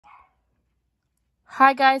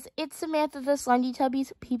Hi guys, it's Samantha the Slungy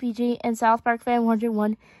Tubbies, PPG, and South Park Fan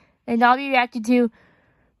 101, and I'll be reacting to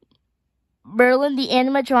Merlin the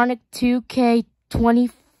animatronic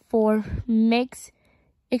 2K24 Mix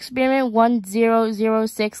Experiment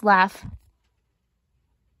 1006 Laugh.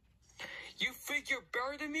 You think you're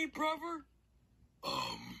better than me, brother?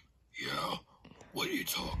 Yeah. What are you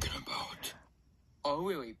talking about? Oh,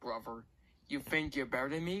 really, brother? You think you're better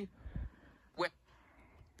than me?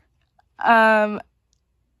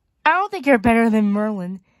 I don't think you're better than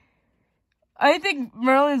Merlin. I think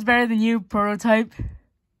Merlin's better than you, Prototype.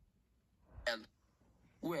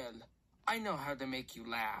 Well, I know how to make you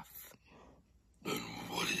laugh. And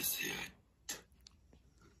what is it?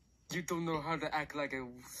 You don't know how to act like a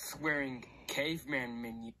swearing caveman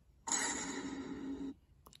minion.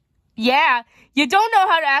 Yeah, you don't know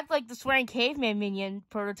how to act like the swearing caveman minion,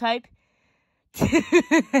 Prototype.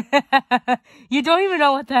 You don't even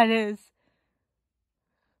know what that is.